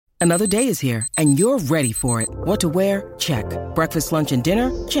Another day is here, and you're ready for it. What to wear? Check. Breakfast, lunch, and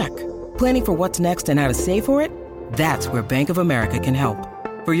dinner? Check. Planning for what's next and how to save for it? That's where Bank of America can help.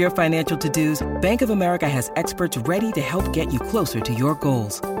 For your financial to-dos, Bank of America has experts ready to help get you closer to your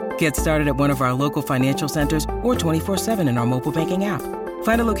goals. Get started at one of our local financial centers or 24/7 in our mobile banking app.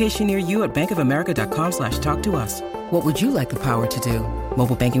 Find a location near you at bankofamerica.com/talktous. What would you like the power to do?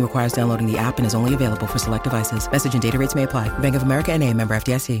 Mobile banking requires downloading the app and is only available for select devices. Message and data rates may apply. Bank of America N.A., member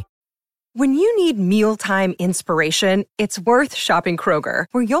FDIC. When you need mealtime inspiration, it's worth shopping Kroger,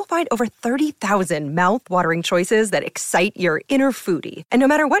 where you'll find over 30,000 mouth-watering choices that excite your inner foodie. And no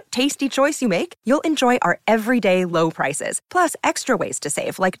matter what tasty choice you make, you'll enjoy our everyday low prices, plus extra ways to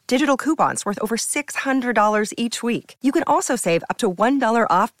save, like digital coupons worth over $600 each week. You can also save up to $1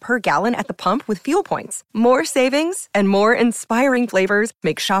 off per gallon at the pump with fuel points. More savings and more inspiring flavors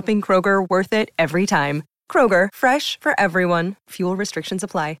make shopping Kroger worth it every time. Kroger, fresh for everyone. Fuel restrictions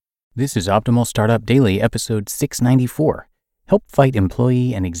apply. This is Optimal Startup Daily, episode 694. Help fight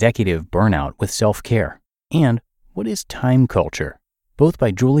employee and executive burnout with self-care. And what is time culture? Both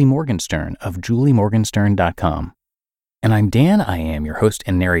by Julie Morgenstern of juliemorgenstern.com. And I'm Dan. I am your host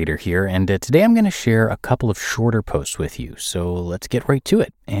and narrator here, and today I'm going to share a couple of shorter posts with you. So let's get right to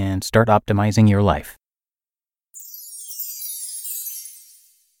it and start optimizing your life.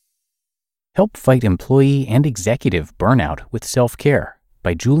 Help fight employee and executive burnout with self-care.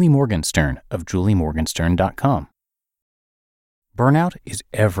 By Julie Morgenstern of juliemorgenstern.com. Burnout is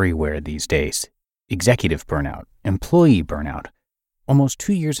everywhere these days. Executive burnout, employee burnout. Almost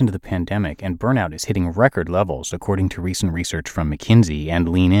 2 years into the pandemic, and burnout is hitting record levels according to recent research from McKinsey and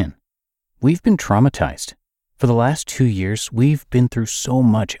Lean In. We've been traumatized. For the last 2 years, we've been through so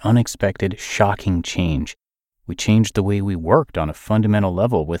much unexpected, shocking change. We changed the way we worked on a fundamental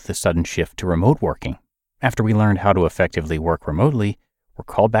level with the sudden shift to remote working. After we learned how to effectively work remotely, we're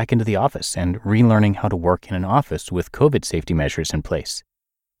called back into the office and relearning how to work in an office with COVID safety measures in place.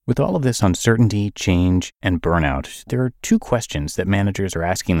 With all of this uncertainty, change, and burnout, there are two questions that managers are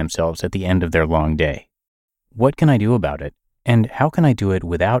asking themselves at the end of their long day. What can I do about it? And how can I do it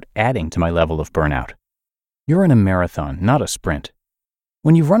without adding to my level of burnout? You're in a marathon, not a sprint.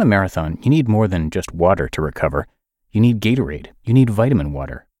 When you run a marathon, you need more than just water to recover. You need Gatorade, you need vitamin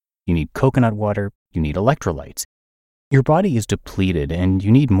water, you need coconut water, you need electrolytes. Your body is depleted, and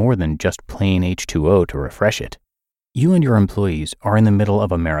you need more than just plain H2O to refresh it. You and your employees are in the middle of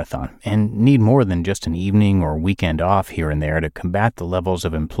a marathon and need more than just an evening or weekend off here and there to combat the levels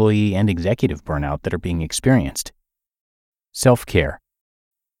of employee and executive burnout that are being experienced. Self-care.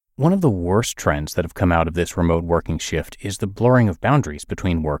 One of the worst trends that have come out of this remote working shift is the blurring of boundaries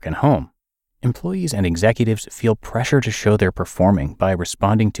between work and home. Employees and executives feel pressure to show they're performing by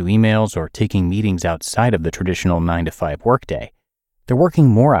responding to emails or taking meetings outside of the traditional 9-to-5 workday. They're working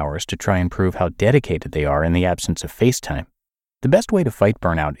more hours to try and prove how dedicated they are in the absence of face time. The best way to fight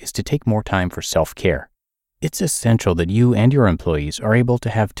burnout is to take more time for self-care. It's essential that you and your employees are able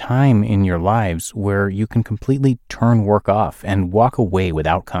to have time in your lives where you can completely turn work off and walk away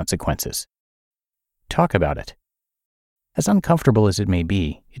without consequences. Talk about it. As uncomfortable as it may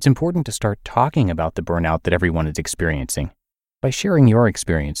be, it's important to start talking about the burnout that everyone is experiencing. By sharing your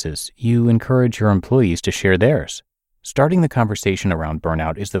experiences, you encourage your employees to share theirs. Starting the conversation around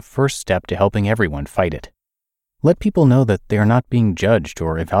burnout is the first step to helping everyone fight it. Let people know that they are not being judged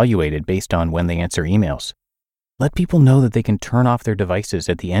or evaluated based on when they answer emails. Let people know that they can turn off their devices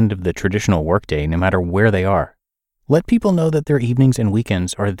at the end of the traditional workday no matter where they are. Let people know that their evenings and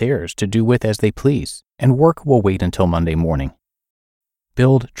weekends are theirs to do with as they please, and work will wait until Monday morning.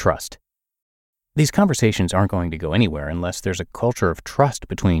 Build trust. These conversations aren't going to go anywhere unless there's a culture of trust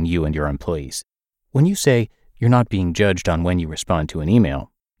between you and your employees. When you say you're not being judged on when you respond to an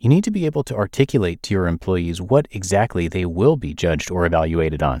email, you need to be able to articulate to your employees what exactly they will be judged or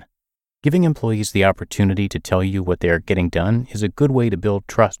evaluated on. Giving employees the opportunity to tell you what they are getting done is a good way to build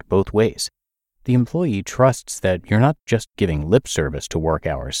trust both ways. The employee trusts that you're not just giving lip service to work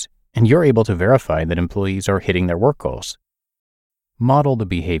hours, and you're able to verify that employees are hitting their work goals. Model the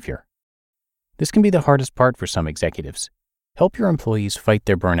behavior. This can be the hardest part for some executives. Help your employees fight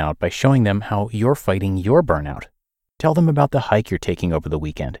their burnout by showing them how you're fighting your burnout. Tell them about the hike you're taking over the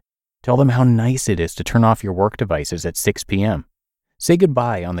weekend. Tell them how nice it is to turn off your work devices at 6 p.m. Say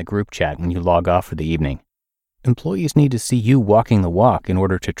goodbye on the group chat when you log off for the evening. Employees need to see you walking the walk in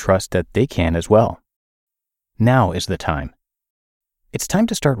order to trust that they can as well. Now is the time. It's time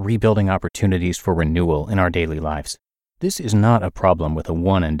to start rebuilding opportunities for renewal in our daily lives. This is not a problem with a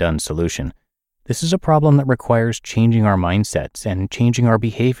one-and-done solution. This is a problem that requires changing our mindsets and changing our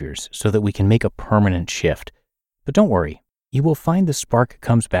behaviors so that we can make a permanent shift. But don't worry, you will find the spark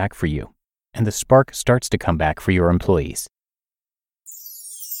comes back for you, and the spark starts to come back for your employees.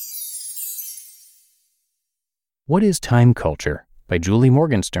 What is Time Culture? By Julie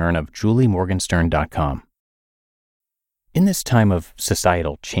Morgenstern of juliemorgenstern.com. In this time of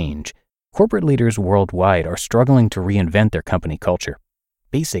societal change, corporate leaders worldwide are struggling to reinvent their company culture.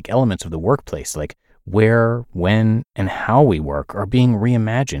 Basic elements of the workplace like where, when, and how we work are being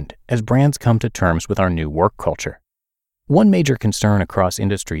reimagined as brands come to terms with our new work culture. One major concern across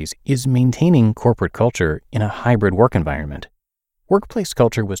industries is maintaining corporate culture in a hybrid work environment. Workplace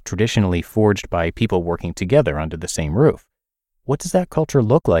culture was traditionally forged by people working together under the same roof. What does that culture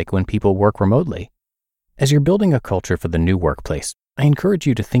look like when people work remotely? As you're building a culture for the new workplace, I encourage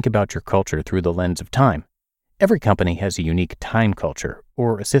you to think about your culture through the lens of time. Every company has a unique time culture,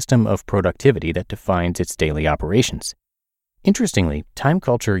 or a system of productivity that defines its daily operations. Interestingly, time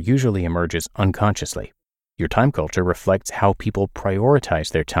culture usually emerges unconsciously. Your time culture reflects how people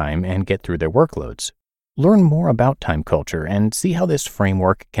prioritize their time and get through their workloads. Learn more about time culture and see how this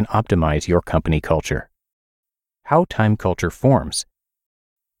framework can optimize your company culture. How time culture forms.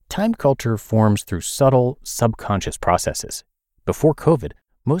 Time culture forms through subtle, subconscious processes. Before COVID,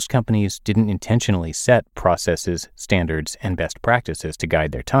 most companies didn't intentionally set processes, standards, and best practices to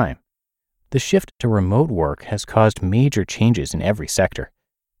guide their time. The shift to remote work has caused major changes in every sector.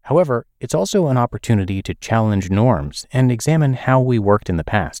 However, it's also an opportunity to challenge norms and examine how we worked in the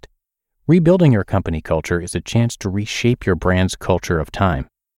past. Rebuilding your company culture is a chance to reshape your brand's culture of time.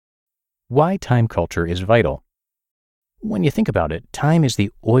 Why time culture is vital. When you think about it, time is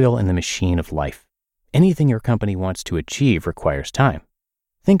the oil in the machine of life. Anything your company wants to achieve requires time.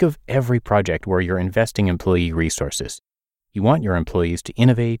 Think of every project where you're investing employee resources. You want your employees to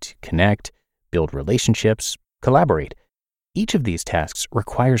innovate, connect, build relationships, collaborate. Each of these tasks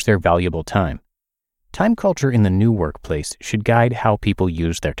requires their valuable time. Time culture in the new workplace should guide how people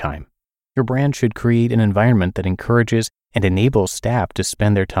use their time. Your brand should create an environment that encourages and enables staff to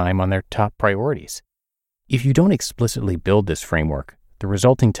spend their time on their top priorities. If you don't explicitly build this framework, the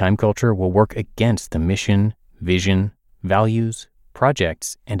resulting time culture will work against the mission, vision, values,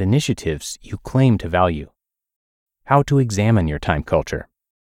 projects, and initiatives you claim to value. How to examine your time culture.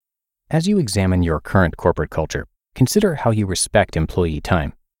 As you examine your current corporate culture, consider how you respect employee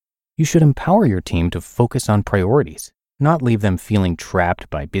time. You should empower your team to focus on priorities, not leave them feeling trapped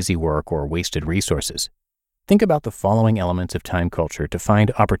by busy work or wasted resources. Think about the following elements of time culture to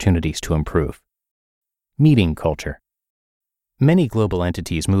find opportunities to improve. Meeting culture. Many global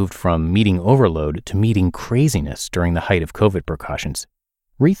entities moved from meeting overload to meeting craziness during the height of COVID precautions.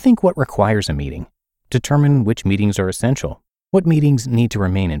 Rethink what requires a meeting. Determine which meetings are essential, what meetings need to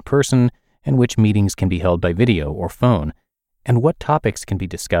remain in person, and which meetings can be held by video or phone, and what topics can be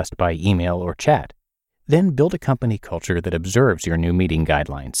discussed by email or chat. Then build a company culture that observes your new meeting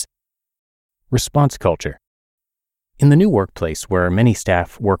guidelines. Response culture. In the new workplace where many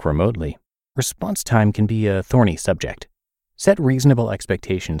staff work remotely, response time can be a thorny subject. Set reasonable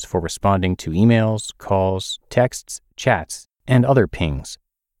expectations for responding to emails, calls, texts, chats, and other pings.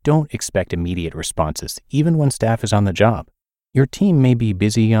 Don't expect immediate responses, even when staff is on the job. Your team may be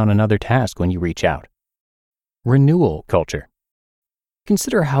busy on another task when you reach out. Renewal culture.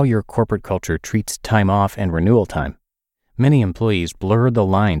 Consider how your corporate culture treats time off and renewal time. Many employees blurred the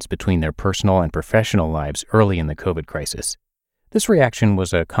lines between their personal and professional lives early in the COVID crisis. This reaction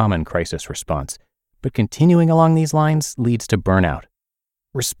was a common crisis response, but continuing along these lines leads to burnout.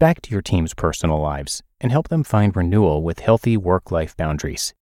 Respect your team's personal lives and help them find renewal with healthy work-life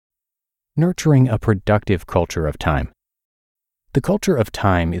boundaries. Nurturing a productive culture of time. The culture of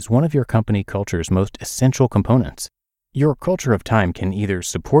time is one of your company culture's most essential components. Your culture of time can either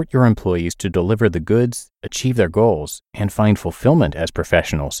support your employees to deliver the goods, achieve their goals, and find fulfillment as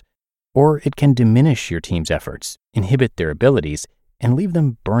professionals, or it can diminish your team's efforts, inhibit their abilities, and leave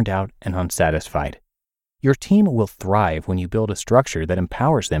them burned out and unsatisfied. Your team will thrive when you build a structure that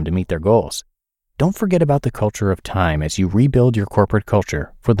empowers them to meet their goals. Don't forget about the culture of time as you rebuild your corporate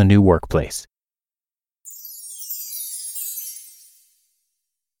culture for the new workplace.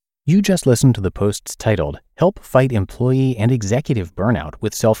 You just listened to the posts titled, Help Fight Employee and Executive Burnout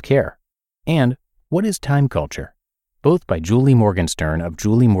with Self-Care, and What is Time Culture? Both by Julie Morgenstern of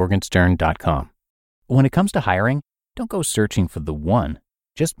juliemorgenstern.com. When it comes to hiring, don't go searching for the one.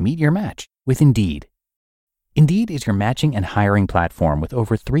 Just meet your match with Indeed. Indeed is your matching and hiring platform with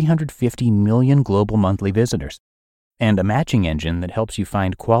over 350 million global monthly visitors, and a matching engine that helps you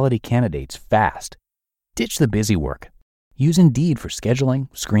find quality candidates fast. Ditch the busy work. Use Indeed for scheduling,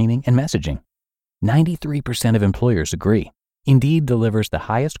 screening, and messaging. 93% of employers agree. Indeed delivers the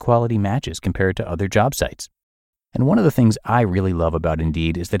highest quality matches compared to other job sites. And one of the things I really love about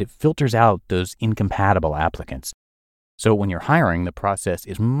Indeed is that it filters out those incompatible applicants. So when you're hiring, the process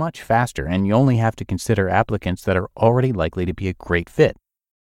is much faster and you only have to consider applicants that are already likely to be a great fit.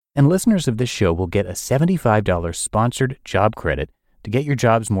 And listeners of this show will get a $75 sponsored job credit to get your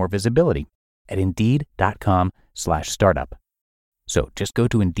jobs more visibility at Indeed.com/startup. So just go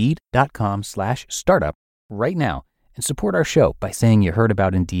to Indeed.com/startup right now and support our show by saying you heard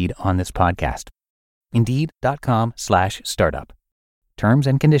about Indeed on this podcast. Indeed.com/startup. Terms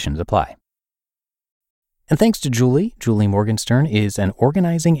and conditions apply. And thanks to Julie. Julie Morgenstern is an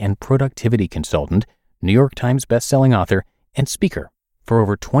organizing and productivity consultant, New York Times bestselling author, and speaker. For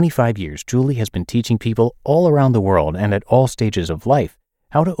over 25 years, Julie has been teaching people all around the world and at all stages of life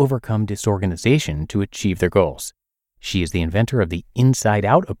how to overcome disorganization to achieve their goals. She is the inventor of the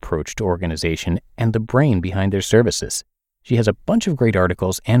inside-out approach to organization and the brain behind their services. She has a bunch of great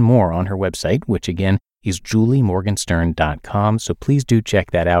articles and more on her website, which again is juliemorgenstern.com, so please do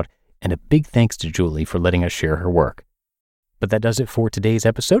check that out. And a big thanks to Julie for letting us share her work. But that does it for today's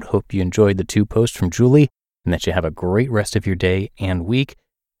episode. Hope you enjoyed the 2 posts from Julie and that you have a great rest of your day and week.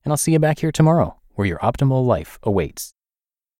 And I'll see you back here tomorrow where your optimal life awaits.